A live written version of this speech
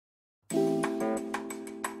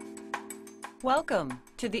Welcome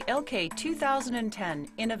to the Elkay 2010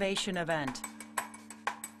 Innovation Event.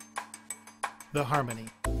 The Harmony.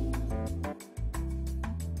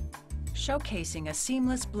 Showcasing a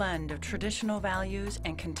seamless blend of traditional values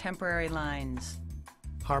and contemporary lines.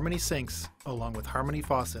 Harmony sinks, along with Harmony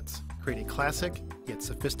faucets, create a classic yet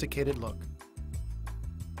sophisticated look.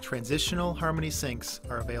 Transitional Harmony sinks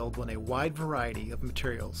are available in a wide variety of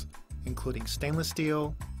materials, including stainless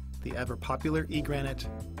steel, the ever-popular e-granite,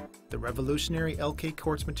 the revolutionary Elkay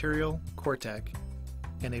quartz material, Quartec,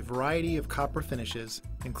 and a variety of copper finishes,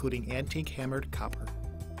 including antique hammered copper.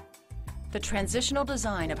 The transitional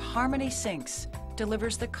design of Harmony sinks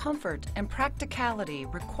delivers the comfort and practicality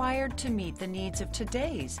required to meet the needs of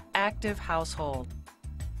today's active household.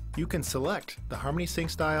 You can select the Harmony sink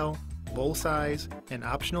style, bowl size, and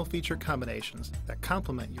optional feature combinations that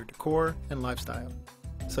complement your decor and lifestyle,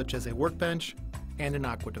 such as a workbench and an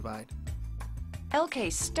aqua divide.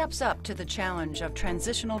 Elkay steps up to the challenge of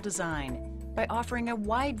transitional design by offering a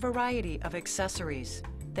wide variety of accessories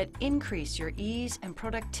that increase your ease and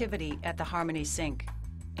productivity at the Harmony sink,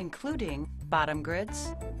 including bottom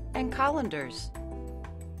grids and colanders.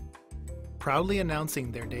 Proudly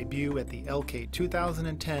announcing their debut at the Elkay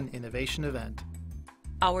 2010 Innovation Event.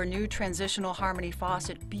 Our new transitional Harmony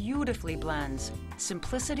faucet beautifully blends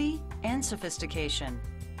simplicity and sophistication.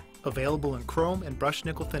 Available in chrome and brushed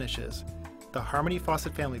nickel finishes, the Harmony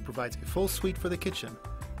faucet family provides a full suite for the kitchen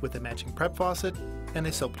with a matching prep faucet and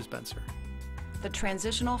a soap dispenser. The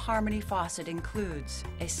transitional Harmony faucet includes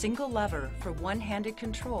a single lever for one-handed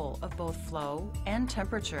control of both flow and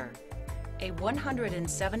temperature, a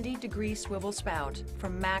 170-degree swivel spout for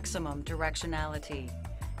maximum directionality,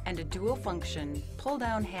 and a dual-function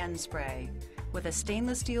pull-down hand spray with a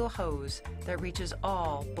stainless steel hose that reaches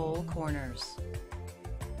all bowl corners.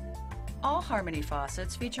 All Harmony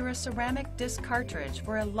faucets feature a ceramic disc cartridge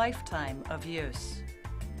for a lifetime of use.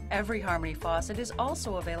 Every Harmony faucet is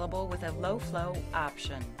also available with a low-flow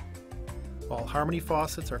option. All Harmony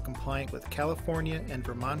faucets are compliant with California and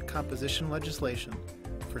Vermont composition legislation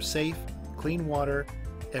for safe, clean water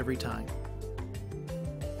every time.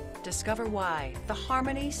 Discover why the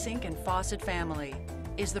Harmony sink and faucet family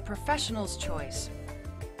is the professional's choice.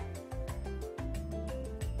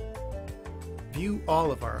 View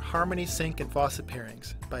all of our Harmony sink and faucet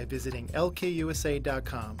pairings by visiting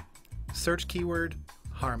elkayusa.com. Search keyword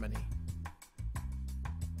Harmony.